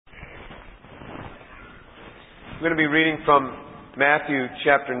I'm going to be reading from Matthew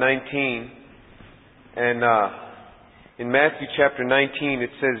chapter 19. And in Matthew chapter 19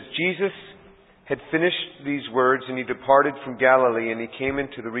 it says, Jesus had finished these words, and he departed from Galilee, and he came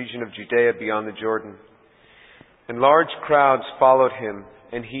into the region of Judea beyond the Jordan. And large crowds followed him,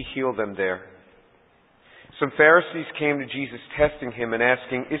 and he healed them there. Some Pharisees came to Jesus, testing him and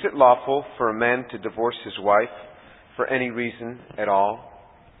asking, "Is it lawful for a man to divorce his wife for any reason at all?"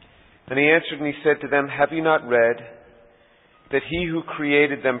 And he answered and he said to them, "Have you not read that he who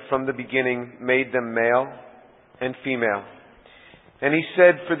created them from the beginning made them male and female? And he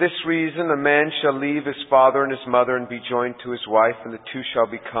said, for this reason a man shall leave his father and his mother and be joined to his wife, and the two shall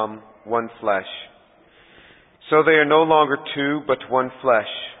become one flesh. So they are no longer two, but one flesh.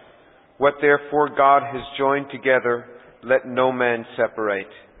 What therefore God has joined together, let no man separate."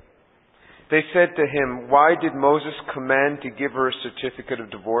 They said to him, "Why did Moses command to give her a certificate of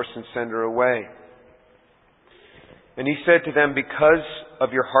divorce and send her away?" And he said to them, "Because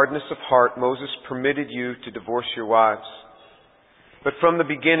of your hardness of heart, Moses permitted you to divorce your wives. But from the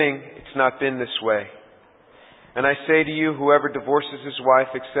beginning, it's not been this way. And I say to you, whoever divorces his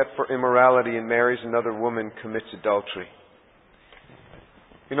wife except for immorality and marries another woman commits adultery."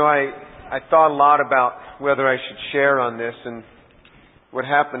 You know, I thought a lot about whether I should share on this, and what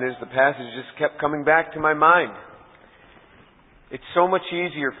happened is the passage just kept coming back to my mind. It's so much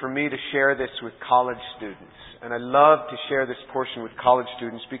easier for me to share this with college students. And I love to share this portion with college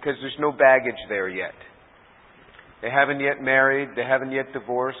students because there's no baggage there yet. They haven't yet married, they haven't yet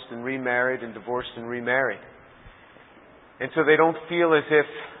divorced and remarried and divorced and remarried. And so they don't feel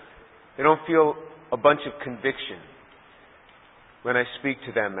a bunch of conviction when I speak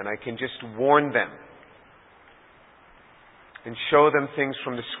to them, and I can just warn them and show them things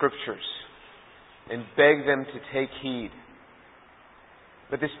from the Scriptures and beg them to take heed.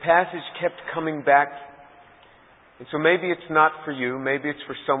 But this passage kept coming back. And so maybe it's not for you. Maybe it's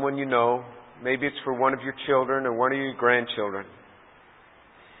for someone you know. Maybe it's for one of your children or one of your grandchildren.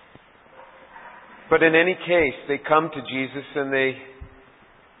 But in any case, they come to Jesus, and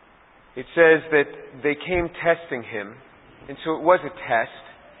it says that they came testing him. And so it was a test.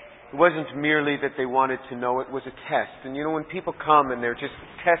 It wasn't merely that they wanted to know, it was a test. And you know, when people come and they're just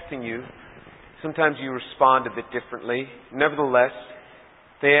testing you, sometimes you respond a bit differently. Nevertheless,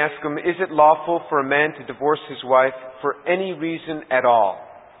 they ask him, "Is it lawful for a man to divorce his wife for any reason at all?"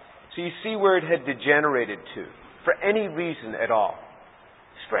 So you see where it had degenerated to. For any reason at all.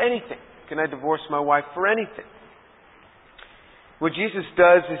 It's for anything. Can I divorce my wife for anything? What Jesus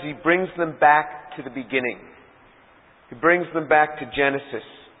does is he brings them back to the beginning. He brings them back to Genesis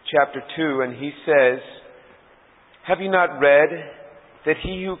chapter 2, and he says, "Have you not read that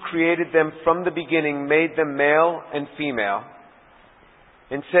he who created them from the beginning made them male and female,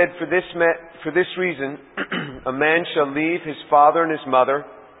 and said, for this reason a man shall leave his father and his mother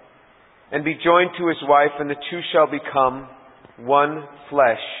and be joined to his wife, and the two shall become one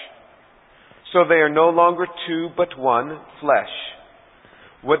flesh. So they are no longer two, but one flesh.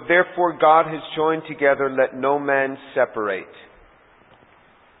 What therefore God has joined together, let no man separate."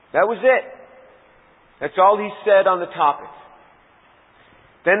 That was it. That's all he said on the topic.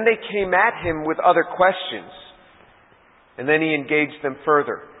 Then they came at him with other questions, and then he engaged them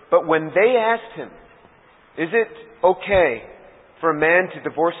further. But when they asked him, "Is it okay for a man to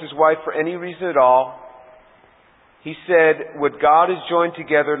divorce his wife for any reason at all?" he said, "What God has joined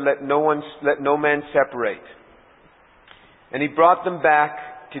together, let no man separate." And he brought them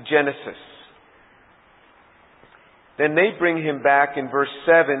back to Genesis. Then they bring him back in verse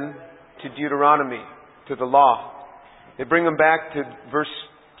 7 to Deuteronomy, to the law. They bring him back to verse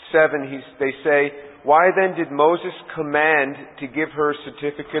 7. They say, "Why then did Moses command to give her a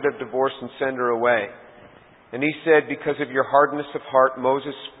certificate of divorce and send her away?" And he said, "Because of your hardness of heart,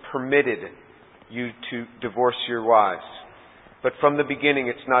 Moses permitted you to divorce your wives. But from the beginning,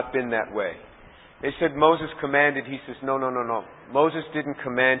 it's not been that way." They said Moses commanded. He says, no. Moses didn't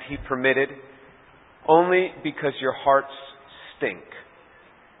command. He permitted. Only because your hearts stink.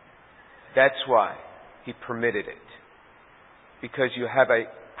 That's why he permitted it. Because you have a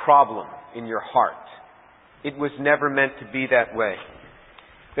problem in your heart. It was never meant to be that way.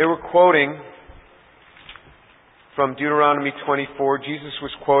 They were quoting from Deuteronomy 24. Jesus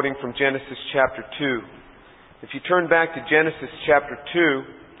was quoting from Genesis chapter 2. If you turn back to Genesis chapter 2,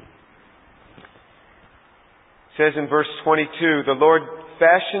 it says in verse 22, The Lord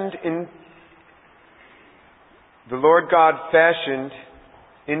God fashioned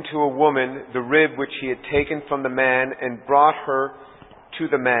into a woman the rib which he had taken from the man and brought her to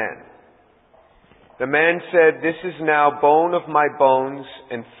the man. The man said, "This is now bone of my bones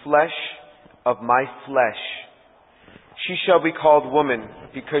and flesh of my flesh. She shall be called woman,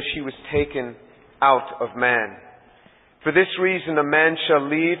 because she was taken out of man. For this reason a man shall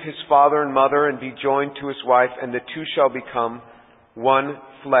leave his father and mother and be joined to his wife, and the two shall become one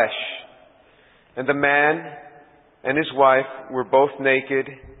flesh. And the man and his wife were both naked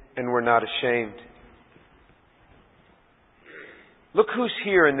and were not ashamed. Look who's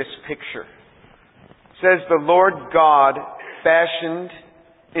here in this picture. It says the Lord God fashioned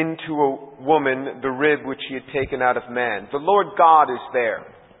into a woman the rib which he had taken out of man. The Lord God is there.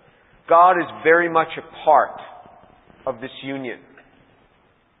 God is very much a part of this union.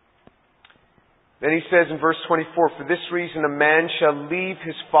 Then he says in verse 24, for this reason a man shall leave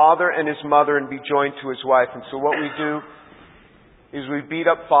his father and his mother and be joined to his wife. And so what we do is we beat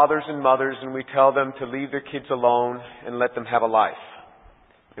up fathers and mothers and we tell them to leave their kids alone and let them have a life.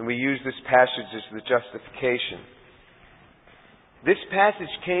 And we use this passage as the justification. This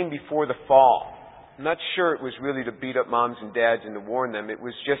passage came before the fall. I'm not sure it was really to beat up moms and dads and to warn them. It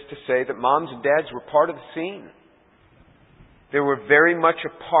was just to say that moms and dads were part of the scene. They were very much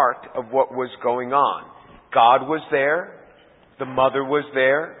a part of what was going on. God was there. The mother was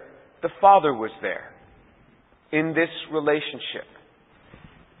there. The father was there. In this relationship.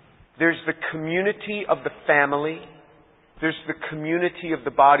 There's the community of the family. There's the community of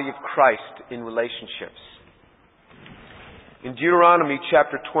the body of Christ in relationships. In Deuteronomy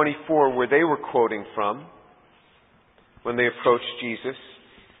chapter 24, where they were quoting from, when they approached Jesus,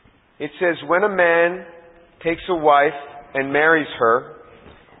 it says, when a man takes a wife and marries her,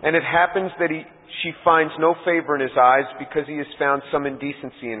 and it happens that she finds no favor in his eyes because he has found some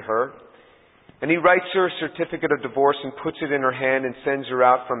indecency in her, and he writes her a certificate of divorce and puts it in her hand and sends her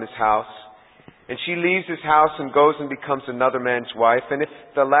out from his house, and she leaves his house and goes and becomes another man's wife, and if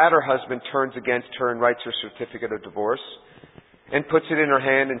the latter husband turns against her and writes her certificate of divorce, and puts it in her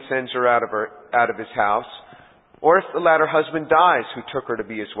hand and sends her out of his house, or if the latter husband dies who took her to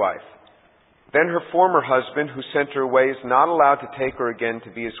be his wife, then her former husband who sent her away is not allowed to take her again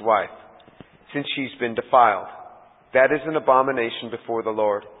to be his wife, since she's been defiled. That is an abomination before the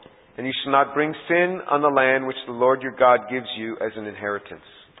Lord. And you shall not bring sin on the land which the Lord your God gives you as an inheritance.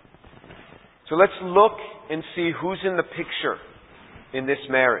 So let's look and see who's in the picture in this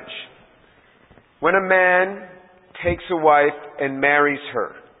marriage. When a man takes a wife and marries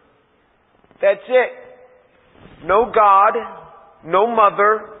her, that's it. No God, no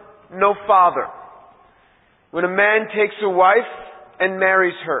mother, no father. When a man takes a wife and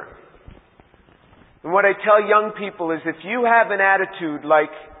marries her. And what I tell young people is if you have an attitude like,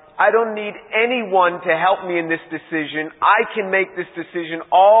 I don't need anyone to help me in this decision, I can make this decision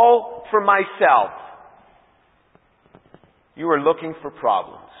all for myself, you are looking for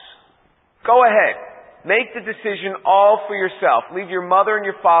problems. Go ahead. Make the decision all for yourself. Leave your mother and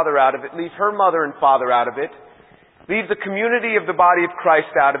your father out of it. Leave her mother and father out of it. Leave the community of the body of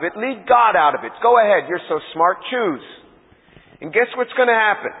Christ out of it. Leave God out of it. Go ahead. You're so smart. Choose. And guess what's going to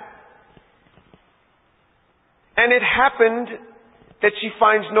happen? And it happened that she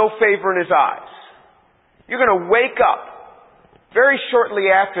finds no favor in his eyes. You're going to wake up very shortly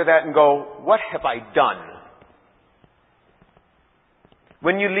after that and go, what have I done?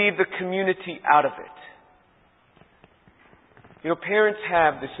 When you leave the community out of it. You know, parents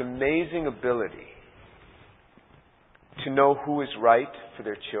have this amazing ability to know who is right for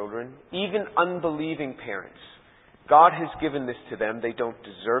their children. Even unbelieving parents. God has given this to them. They don't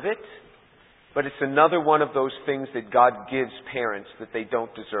deserve it. But it's another one of those things that God gives parents that they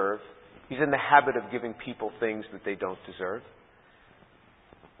don't deserve. He's in the habit of giving people things that they don't deserve.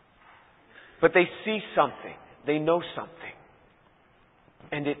 But they see something. They know something.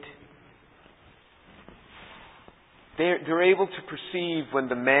 And they're able to perceive when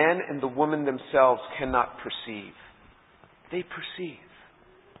the man and the woman themselves cannot perceive. They perceive.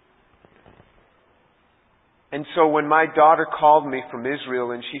 And so when my daughter called me from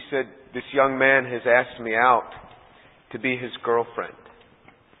Israel and she said, this young man has asked me out to be his girlfriend.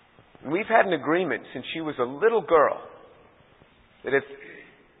 And we've had an agreement since she was a little girl that if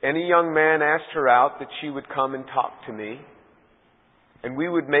any young man asked her out, that she would come and talk to me and we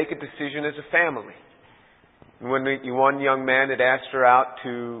would make a decision as a family. And when one young man had asked her out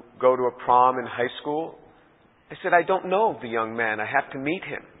to go to a prom in high school, I said, I don't know the young man. I have to meet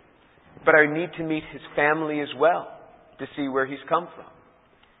him. But I need to meet his family as well to see where he's come from.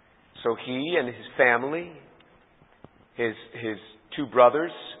 So he and his family, his two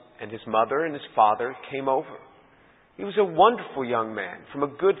brothers and his mother and his father came over. He was a wonderful young man from a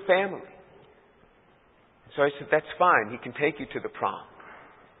good family. So I said, that's fine. He can take you to the prom.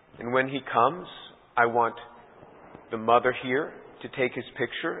 And when he comes, I want the mother here to take his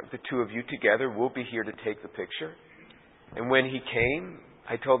picture of the two of you together. We'll be here to take the picture. And when he came,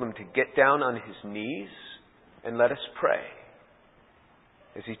 I told him to get down on his knees and let us pray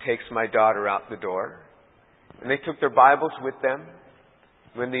as he takes my daughter out the door. And they took their Bibles with them.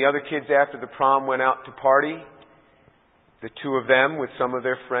 When the other kids after the prom went out to party, the two of them with some of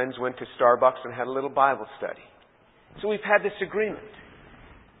their friends went to Starbucks and had a little Bible study. So we've had this agreement.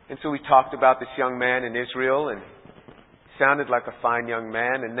 And so we talked about this young man in Israel, and sounded like a fine young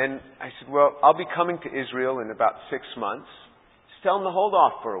man. And then I said, well, I'll be coming to Israel in about 6 months. Just tell him to hold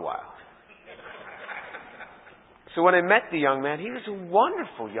off for a while. So when I met the young man, he was a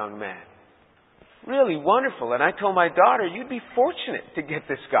wonderful young man. Really wonderful. And I told my daughter, you'd be fortunate to get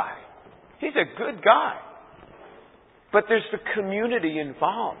this guy. He's a good guy. But there's the community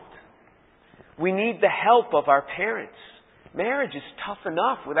involved. We need the help of our parents. Marriage is tough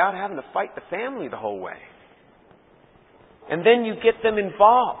enough without having to fight the family the whole way. And then you get them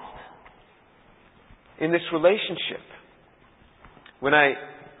involved in this relationship. When I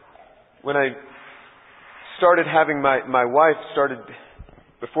started having my wife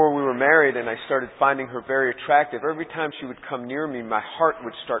before we were married, and I started finding her very attractive, every time she would come near me, my heart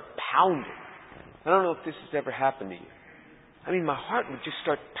would start pounding. I don't know if this has ever happened to you. I mean, my heart would just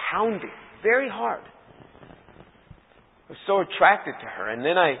start pounding very hard. I was so attracted to her. And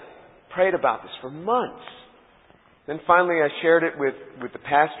then I prayed about this for months. Then finally I shared it with the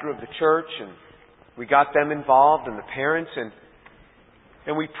pastor of the church, and we got them involved and the parents,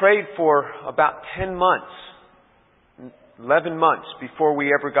 and we prayed for about 10 months, 11 months before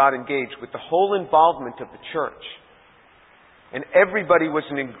we ever got engaged, with the whole involvement of the church. And everybody was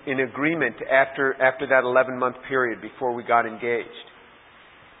in agreement after that 11-month period before we got engaged.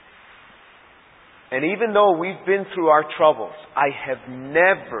 And even though we've been through our troubles, I have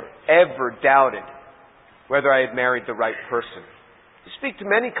never, ever doubted whether I had married the right person. You speak to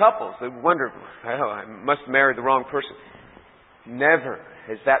many couples that wonder, I must have married the wrong person. Never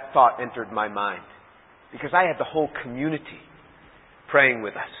has that thought entered my mind, because I had the whole community praying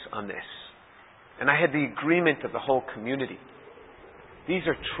with us on this. And I had the agreement of the whole community. These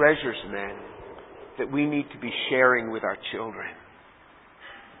are treasures, man, that we need to be sharing with our children.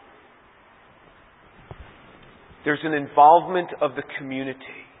 There's an involvement of the community.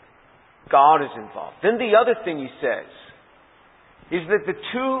 God is involved. Then the other thing he says is that the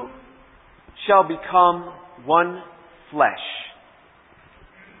two shall become one flesh.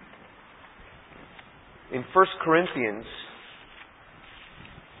 In 1 Corinthians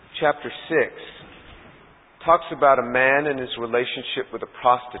chapter 6, talks about a man and his relationship with a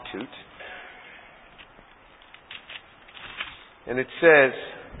prostitute. And it says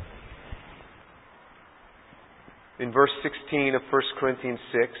in verse 16 of 1 Corinthians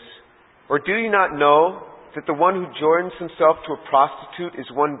 6, or do you not know that the one who joins himself to a prostitute is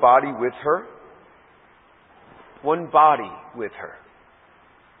one body with her? One body with her.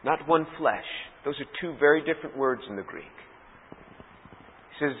 Not one flesh. Those are two very different words in the Greek.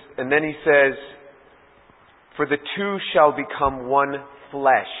 He says, and then he says, for the two shall become one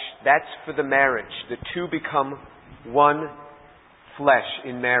flesh. That's for the marriage. The two become one flesh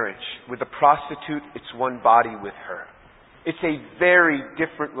in marriage. With a prostitute, it's one body with her. It's a very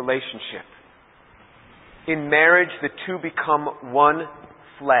different relationship. In marriage, the two become one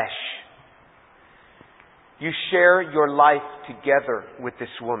flesh. You share your life together with this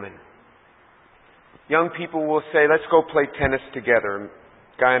woman. Young people will say, let's go play tennis together.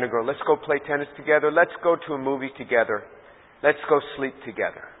 Guy and a girl, let's go play tennis together. Let's go to a movie together. Let's go sleep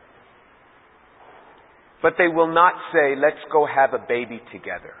together. But they will not say, let's go have a baby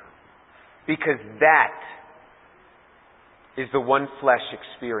together. Because that is the one flesh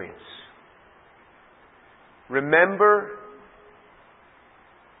experience. Remember,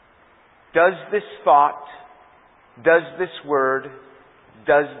 does this thought, does this word,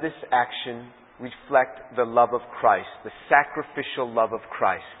 does this action reflect the love of Christ, the sacrificial love of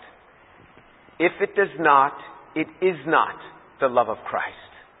Christ? If it does not, it is not the love of Christ.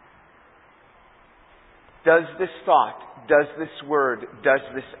 Does this thought, does this word, does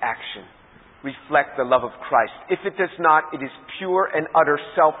this action reflect the love of Christ? If it does not, it is pure and utter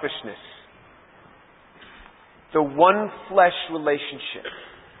selfishness. The one flesh relationship.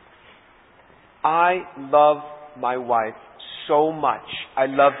 I love my wife so much. I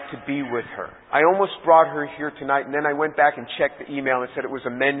love to be with her. I almost brought her here tonight, and then I went back and checked the email and it said it was a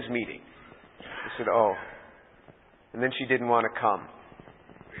men's meeting. I said, oh. And then she didn't want to come.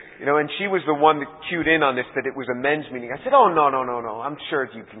 You know, and she was the one that cued in on this, that it was a men's meeting. I said, oh, no. I'm sure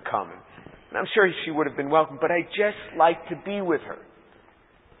you can come. And I'm sure she would have been welcome, but I just like to be with her.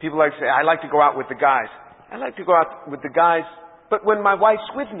 People like to say, I like to go out with the guys. I like to go out with the guys, but when my wife's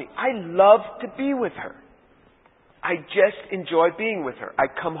with me, I love to be with her. I just enjoy being with her. I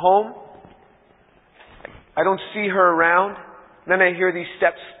come home. I don't see her around. Then I hear these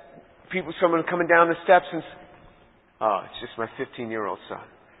steps, someone coming down the steps, and it's just my 15-year-old son.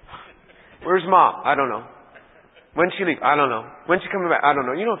 Where's Mom? I don't know. When's she leave? I don't know. When's she coming back? I don't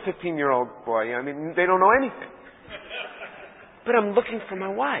know. You know, a 15-year-old boy, I mean, they don't know anything. But I'm looking for my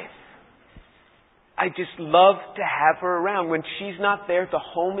wife. I just love to have her around. When she's not there, the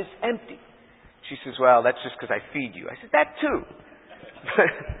home is empty. She says, well, that's just because I feed you. I said, that too.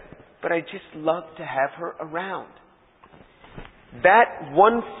 But I just love to have her around. That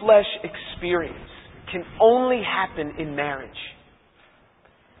one flesh experience can only happen in marriage.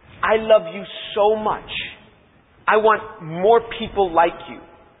 I love you so much. I want more people like you.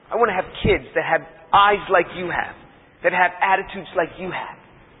 I want to have kids that have eyes like you have, that have attitudes like you have,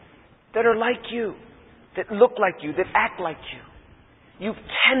 that are like you, that look like you, that act like you. You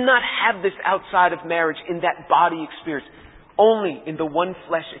cannot have this outside of marriage in that body experience, only in the one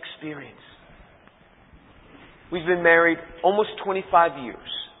flesh experience. We've been married almost 25 years.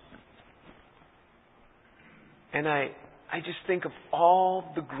 And I just think of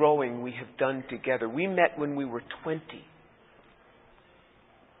all the growing we have done together. We met when we were 20.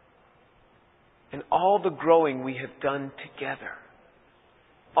 And all the growing we have done together.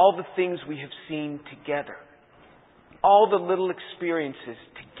 All the things we have seen together. All the little experiences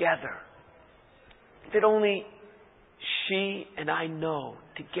together. That only she and I know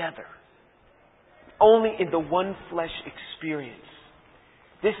together. Only in the one flesh experience.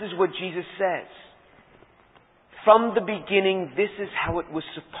 This is what Jesus says. From the beginning, this is how it was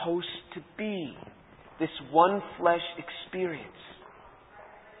supposed to be. This one flesh experience.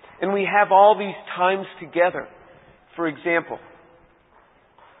 And we have all these times together. For example,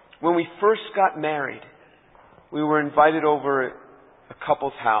 when we first got married, we were invited over at a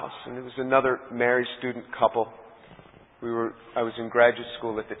couple's house, and it was another married student couple. I was in graduate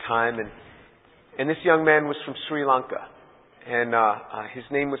school at the time, and this young man was from Sri Lanka, and his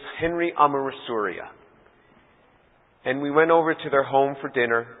name was Henry Amarasuriya. And we went over to their home for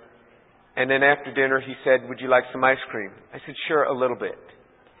dinner, and then after dinner he said, would you like some ice cream? I said, sure, a little bit.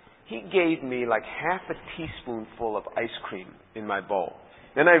 He gave me like half a teaspoonful of ice cream in my bowl.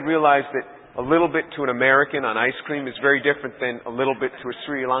 Then I realized that a little bit to an American on ice cream is very different than a little bit to a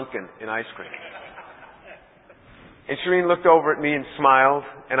Sri Lankan in ice cream. And Shireen looked over at me and smiled,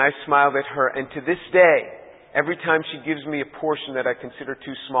 and I smiled at her. And to this day, every time she gives me a portion that I consider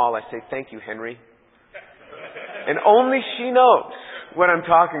too small, I say, thank you, Henry. And only she knows what I'm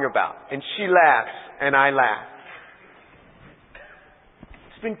talking about. And she laughs, and I laugh.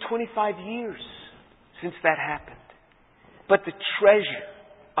 It's been 25 years since that happened. But the treasure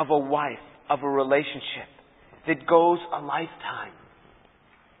of a wife, of a relationship that goes a lifetime.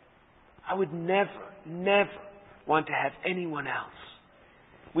 I would never want to have anyone else.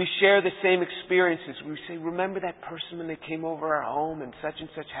 We share the same experiences. We say, remember that person when they came over our home and such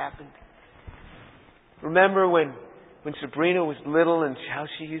happened? Remember when Sabrina was little and how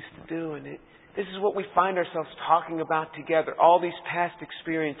she used to do? And this is what we find ourselves talking about together. All these past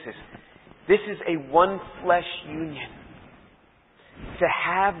experiences. This is a one flesh union. To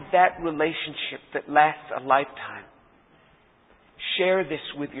have that relationship that lasts a lifetime. Share this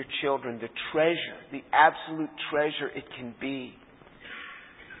with your children. The treasure, the absolute treasure it can be.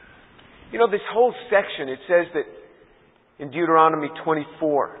 You know, this whole section, it says that in Deuteronomy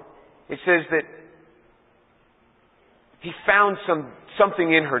 24, it says that he found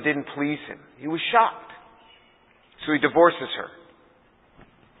something in her didn't please him. He was shocked. So he divorces her.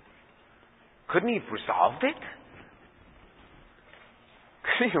 Couldn't he have resolved it?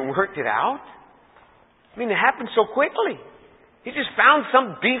 Couldn't he have worked it out? I mean, it happened so quickly. He just found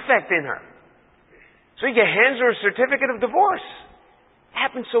some defect in her. So he hands her a certificate of divorce. It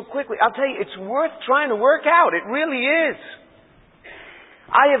happened so quickly. I'll tell you, it's worth trying to work out. It really is.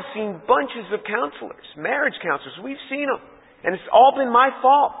 I have seen bunches of counselors, marriage counselors. We've seen them. And it's all been my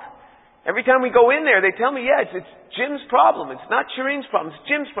fault. Every time we go in there, they tell me, yeah, it's Jim's problem. It's not Shireen's problem. It's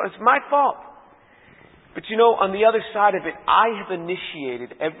Jim's problem. It's my fault. But you know, on the other side of it, I have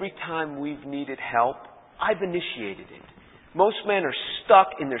initiated every time we've needed help. I've initiated it. Most men are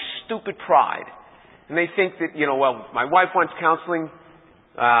stuck in their stupid pride. And they think that, well, my wife wants counseling.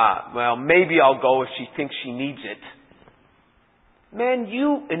 Well, maybe I'll go if she thinks she needs it. Man,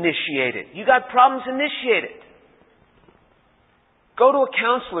 you initiate it. You got problems, initiate it. Go to a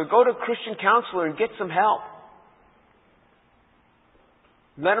counselor. Go to a Christian counselor and get some help.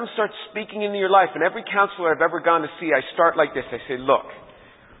 Let them start speaking into your life. And every counselor I've ever gone to see, I start like this. I say, look,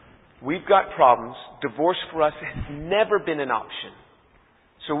 we've got problems. Divorce for us has never been an option.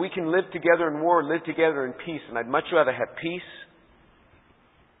 so we can live together in war, live together in peace. And I'd much rather have peace.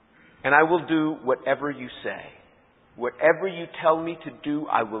 And I will do whatever you say. Whatever you tell me to do,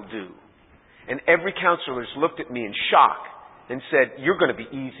 I will do. And every counselor has looked at me in shock and said, you're going to be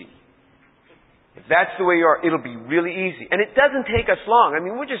easy. If that's the way you are, it'll be really easy. And it doesn't take us long. I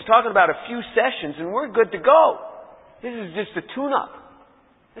mean, we're just talking about a few sessions and we're good to go. This is just a tune-up.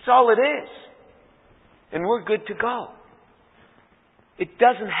 That's all it is. And we're good to go. It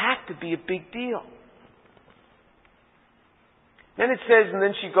doesn't have to be a big deal. Then it says, and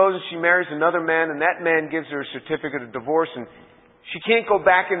then she goes and she marries another man, and that man gives her a certificate of divorce, and she can't go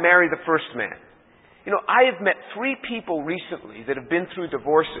back and marry the first man. You know, I have met 3 people recently that have been through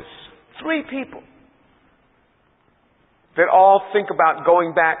divorces. 3 people that all think about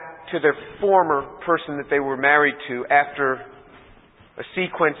going back to their former person that they were married to after a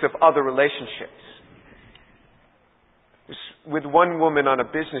sequence of other relationships. With one woman on a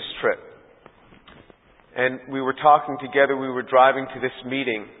business trip, and we were talking together, we were driving to this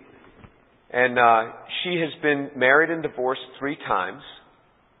meeting, and she has been married and divorced 3 times.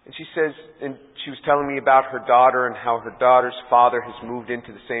 And she says, and she was telling me about her daughter and how her daughter's father has moved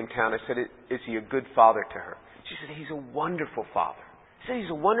into the same town. I said, is he a good father to her? She said, he's a wonderful father. I said, he's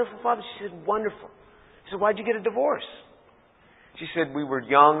a wonderful father? She said, wonderful. I said, why'd you get a divorce? She said, we were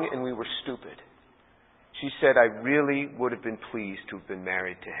young and we were stupid. She said, I really would have been pleased to have been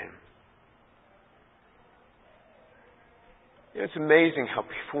married to him. You know, it's amazing how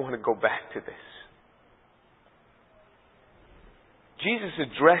people want to go back to this. Jesus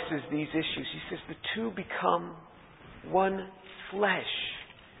addresses these issues. He says the two become one flesh.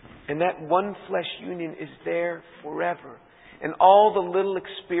 And that one flesh union is there forever. And all the little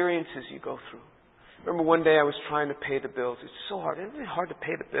experiences you go through. Remember one day I was trying to pay the bills. It's so hard. Isn't it hard to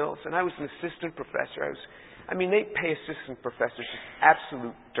pay the bills? And I was an assistant professor. They pay assistant professors just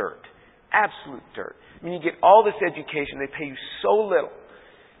absolute dirt. Absolute dirt. I mean, you get all this education. They pay you so little.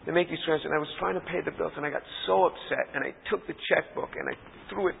 They make you stressed. And I was trying to pay the bills, and I got so upset. And I took the checkbook, and I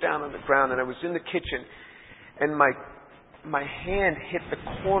threw it down on the ground. And I was in the kitchen, and my hand hit the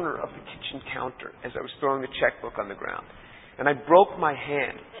corner of the kitchen counter as I was throwing the checkbook on the ground. And I broke my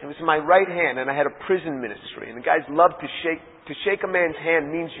hand. It was my right hand, and I had a prison ministry. And the guys love to shake. To shake a man's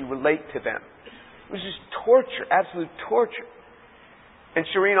hand means you relate to them. It was just torture, absolute torture. And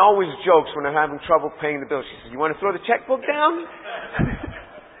Shireen always jokes when I'm having trouble paying the bills. She says, you want to throw the checkbook down?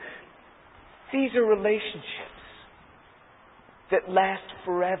 These are relationships that last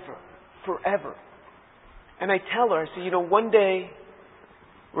forever. Forever. And I tell her, I say, one day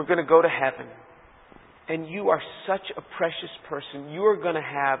we're going to go to heaven. And you are such a precious person. You are going to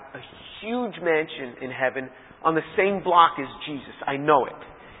have a huge mansion in heaven on the same block as Jesus. I know it.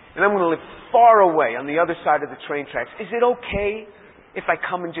 And I'm going to live far away on the other side of the train tracks. Is it okay if I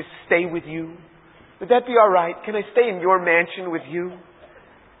come and just stay with you? Would that be all right? Can I stay in your mansion with you?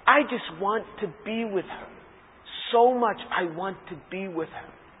 I just want to be with her. So much I want to be with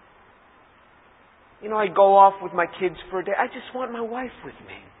her. I go off with my kids for a day. I just want my wife with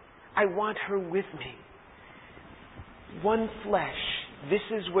me. I want her with me. One flesh. This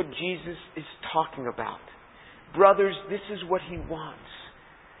is what Jesus is talking about. Brothers, this is what He wants.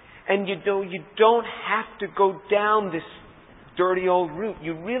 And you don't have to go down this dirty old route.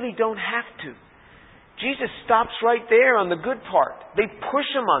 You really don't have to. Jesus stops right there on the good part. They push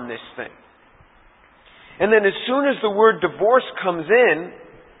Him on this thing. And then as soon as the word divorce comes in,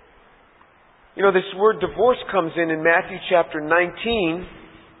 this word divorce comes in Matthew chapter 19,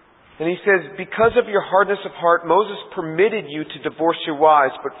 and He says, because of your hardness of heart, Moses permitted you to divorce your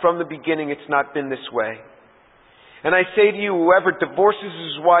wives, but from the beginning it's not been this way. And I say to you, whoever divorces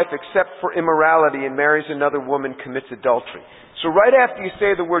his wife except for immorality and marries another woman commits adultery. So right after you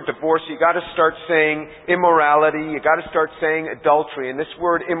say the word divorce, you got to start saying immorality. You got to start saying adultery. And this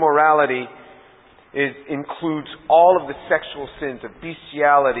word immorality includes all of the sexual sins of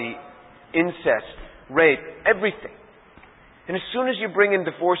bestiality, incest, rape, everything. And as soon as you bring in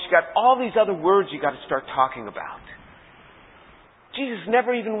divorce, you got all these other words you got to start talking about. Jesus never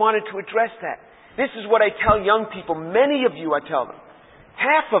even wanted to address that. This is what I tell young people. Many of you, I tell them.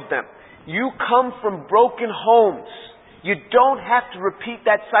 Half of them. You come from broken homes. You don't have to repeat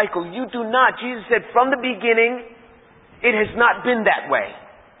that cycle. You do not. Jesus said from the beginning, it has not been that way.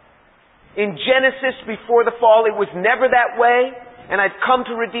 In Genesis, before the fall, it was never that way. And I've come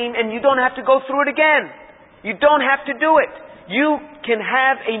to redeem, and you don't have to go through it again. You don't have to do it. You can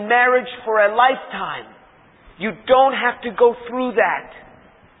have a marriage for a lifetime. You don't have to go through that.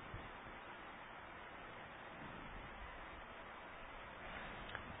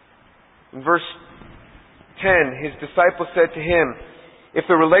 In verse 10, His disciples said to Him, If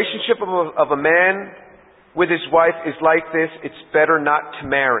the relationship of a man with his wife is like this, it's better not to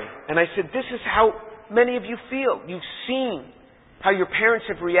marry. And I said, this is how many of you feel. You've seen how your parents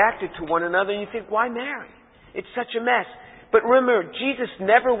have reacted to one another, and you think, why marry? It's such a mess. But remember, Jesus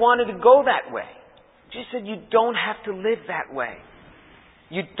never wanted to go that way. Jesus said, you don't have to live that way.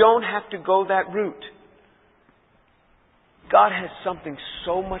 You don't have to go that route. God has something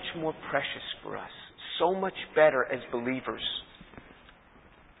so much more precious for us, so much better as believers.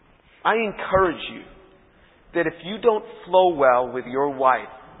 I encourage you that if you don't flow well with your wife,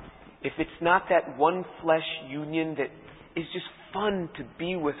 if it's not that one flesh union that is just fun to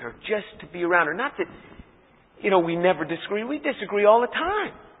be with her, just to be around her. Not that, we never disagree. We disagree all the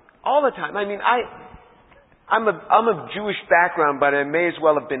time. All the time. I mean, I'm of Jewish background, but I may as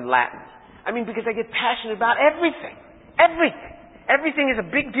well have been Latin. I mean, because I get passionate about everything. Everything. Everything is a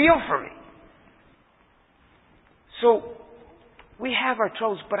big deal for me. So, we have our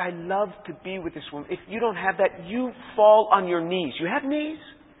troubles, but I love to be with this woman. If you don't have that, you fall on your knees. You have knees?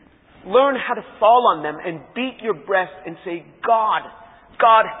 Learn how to fall on them and beat your breast and say, God,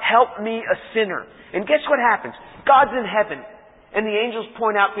 help me a sinner. And guess what happens? God's in heaven. And the angels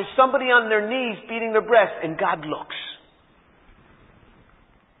point out there's somebody on their knees beating their breast. And God looks.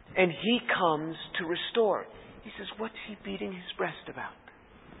 And He comes to restore. He says, what's He beating His breast about?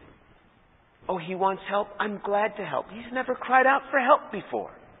 Oh, he wants help? I'm glad to help. He's never cried out for help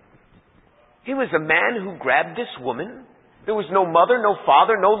before. He was a man who grabbed this woman. There was no mother, no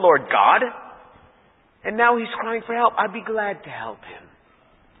father, no Lord God. And now he's crying for help. I'd be glad to help him.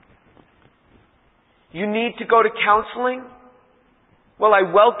 You need to go to counseling? Well, I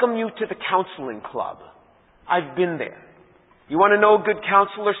welcome you to the counseling club. I've been there. You want to know a good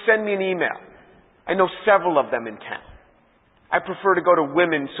counselor? Send me an email. I know several of them in town. I prefer to go to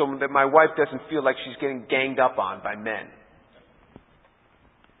women so that my wife doesn't feel like she's getting ganged up on by men.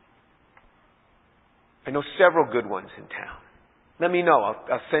 I know several good ones in town. Let me know.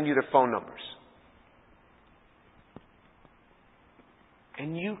 I'll send you their phone numbers.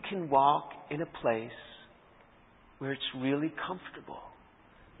 And you can walk in a place where it's really comfortable,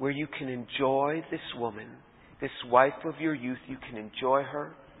 where you can enjoy this woman, this wife of your youth. You can enjoy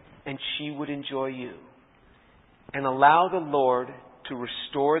her, and she would enjoy you. And allow the Lord to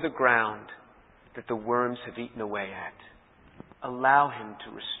restore the ground that the worms have eaten away at. Allow Him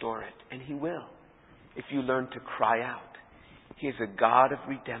to restore it, and He will, if you learn to cry out. He is a God of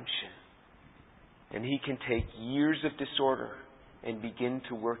redemption, and He can take years of disorder and begin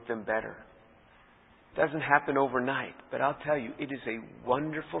to work them better. It doesn't happen overnight, but I'll tell you, it is a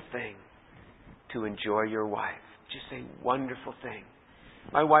wonderful thing to enjoy your wife. Just a wonderful thing.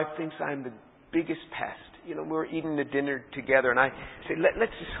 My wife thinks I'm the biggest pest. We're eating the dinner together, and I say,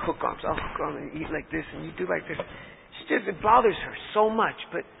 let's just hook arms. I'll hook arms and eat like this, and you do like this. It bothers her so much,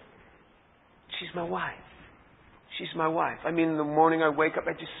 but she's my wife. She's my wife. I mean, in the morning I wake up,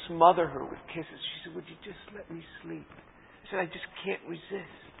 I just smother her with kisses. She said, would you just let me sleep? I said, I just can't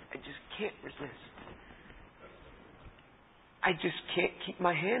resist. I just can't resist. I just can't keep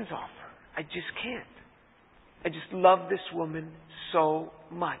my hands off her. I just can't. I just love this woman so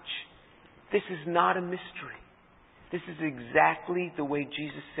much. This is not a mystery. This is exactly the way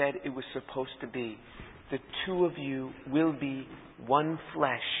Jesus said it was supposed to be. The two of you will be one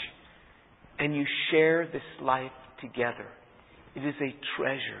flesh, and you share this life together. It is a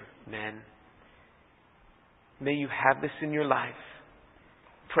treasure, men. May you have this in your life.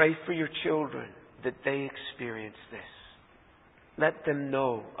 Pray for your children that they experience this. Let them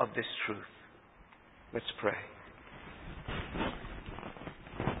know of this truth. Let's pray.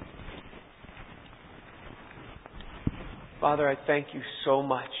 Father, I thank you so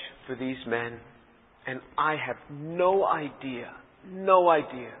much for these men. And I have no idea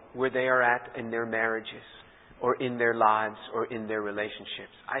where they are at in their marriages or in their lives or in their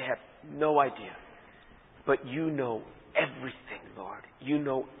relationships. I have no idea. But you know everything, Lord. You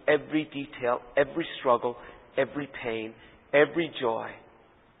know every detail, every struggle, every pain, every joy,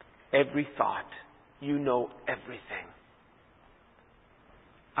 every thought. You know everything.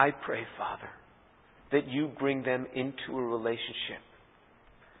 I pray, Father, that you bring them into a relationship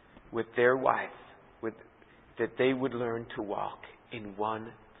with their wife, that they would learn to walk in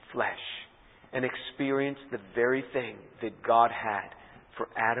one flesh and experience the very thing that God had for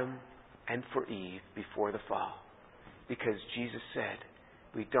Adam and for Eve before the fall. Because Jesus said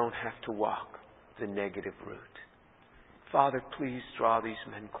we don't have to walk the negative route. Father, please draw these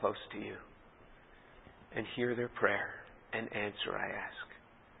men close to you and hear their prayer and answer, I ask.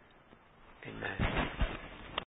 Amen.